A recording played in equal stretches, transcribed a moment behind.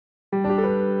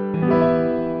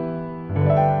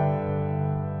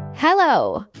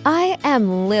Hello, I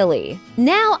am Lily.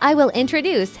 Now I will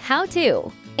introduce how to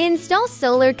install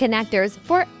solar connectors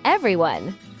for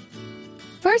everyone.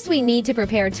 First, we need to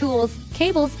prepare tools,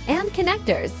 cables, and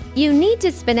connectors. You need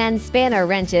to spin and spanner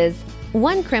wrenches,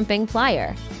 1 crimping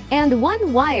plier, and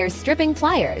 1 wire stripping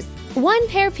pliers, 1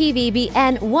 pair PVB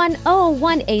and 1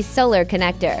 001A solar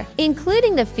connector,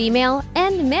 including the female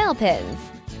and male pins.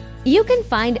 You can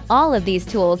find all of these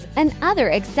tools and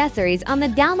other accessories on the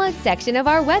download section of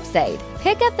our website.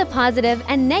 Pick up the positive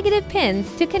and negative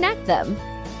pins to connect them.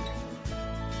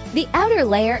 The outer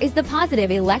layer is the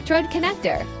positive electrode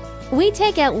connector. We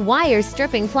take out wire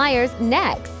stripping pliers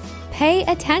next. Pay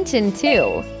attention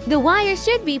to. The wire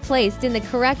should be placed in the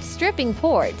correct stripping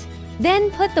port.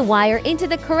 Then put the wire into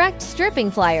the correct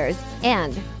stripping pliers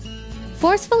and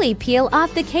forcefully peel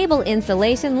off the cable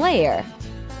insulation layer.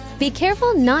 Be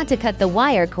careful not to cut the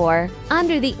wire core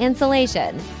under the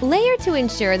insulation layer to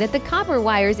ensure that the copper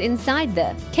wires inside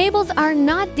the cables are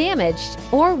not damaged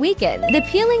or weakened. The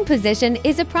peeling position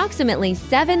is approximately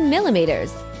 7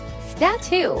 millimeters. Step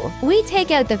 2. We take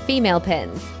out the female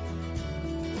pins.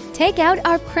 Take out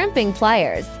our crimping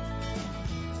pliers.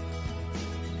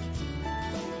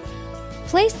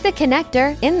 Place the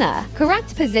connector in the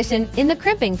correct position in the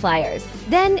crimping pliers.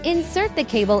 Then insert the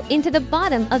cable into the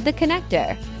bottom of the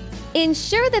connector.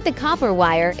 Ensure that the copper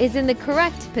wire is in the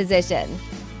correct position.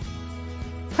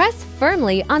 Press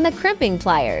firmly on the crimping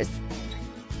pliers.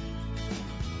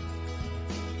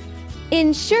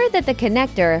 Ensure that the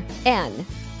connector and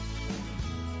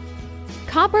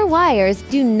copper wires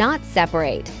do not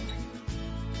separate.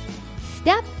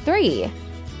 Step 3.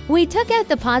 We took out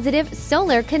the positive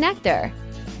solar connector.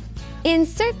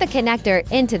 Insert the connector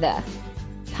into the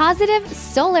positive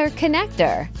solar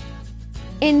connector.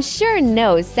 Ensure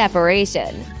no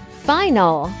separation.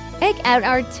 Final. Take out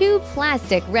our 2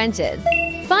 plastic wrenches.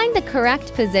 Find the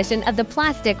correct position of the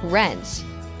plastic wrench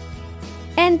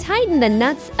and tighten the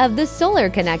nuts of the solar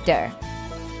connector.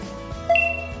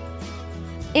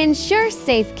 Ensure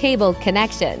safe cable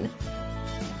connection.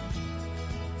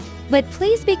 But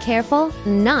please be careful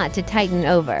not to tighten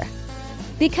over,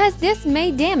 because this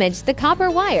may damage the copper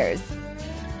wires.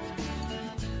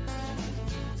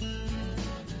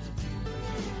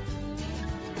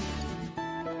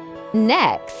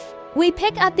 Next, we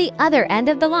pick up the other end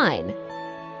of the line.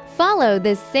 Follow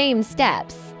the same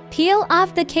steps. Peel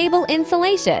off the cable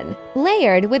insulation,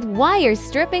 layered with wire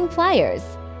stripping pliers.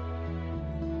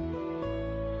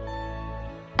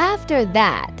 After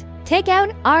that, take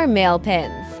out our male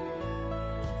pins.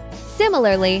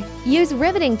 Similarly, use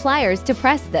riveting pliers to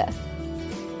press the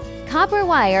copper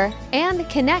wire and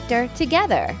connector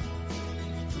together.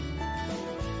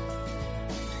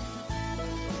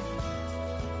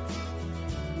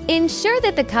 Ensure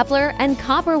that the coupler and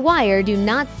copper wire do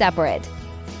not separate.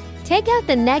 Take out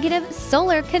the negative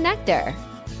solar connector.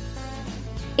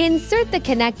 Insert the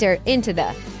connector into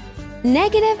the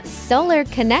negative solar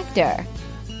connector.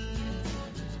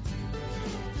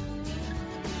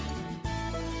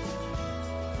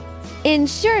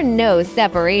 Ensure no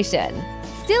separation.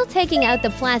 Still taking out the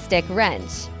plastic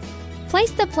wrench.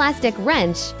 Place the plastic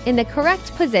wrench in the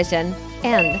correct position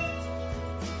and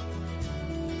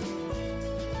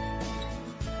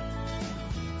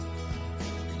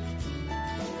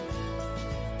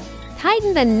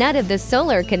tighten the nut of the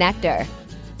solar connector.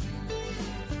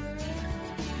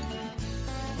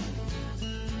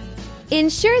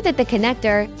 Ensure that the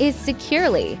connector is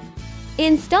securely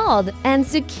installed and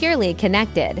securely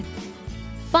connected.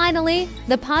 Finally,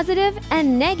 the positive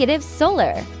and negative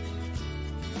solar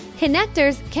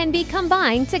connectors can be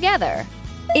combined together.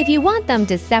 If you want them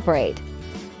to separate,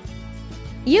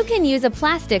 you can use a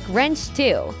plastic wrench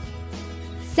too.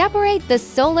 Separate the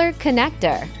solar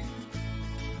connector.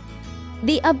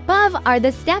 The above are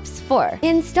the steps for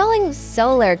installing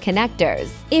solar connectors.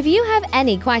 If you have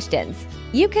any questions,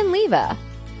 you can leave a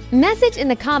message in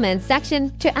the comments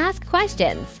section to ask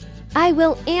questions. I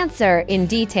will answer in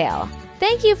detail.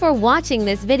 Thank you for watching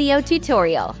this video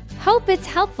tutorial. Hope it's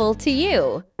helpful to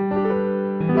you.